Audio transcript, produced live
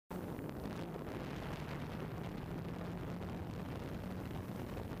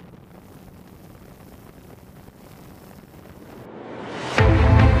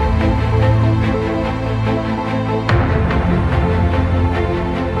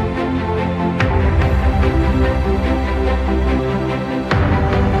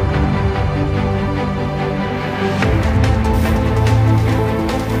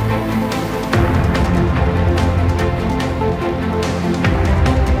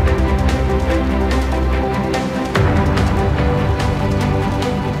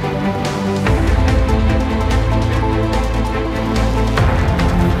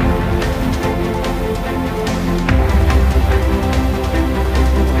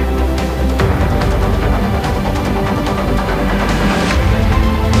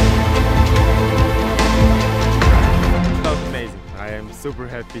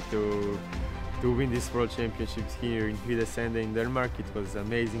happy to win this World Championships here in Hvide Sande in Denmark. It was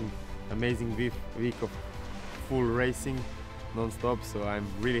amazing week of full racing, non-stop. So I'm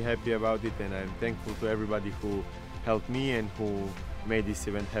really happy about it, and I'm thankful to everybody who helped me and who made this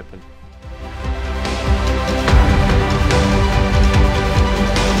event happen.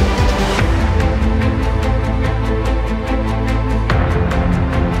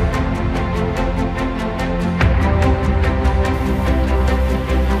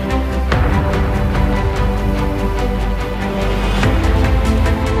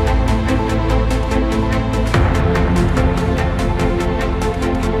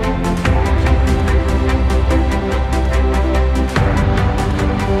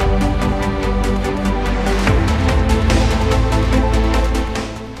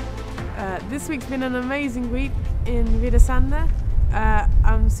 This week's been an amazing week in Hvide Sande.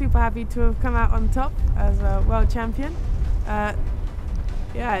 I'm super happy to have come out on top as a world champion.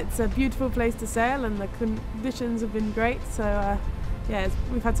 Yeah, it's a beautiful place to sail and the conditions have been great. So yeah,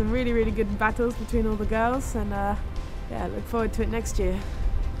 we've had some really good battles between all the girls, and yeah, look forward to it next year.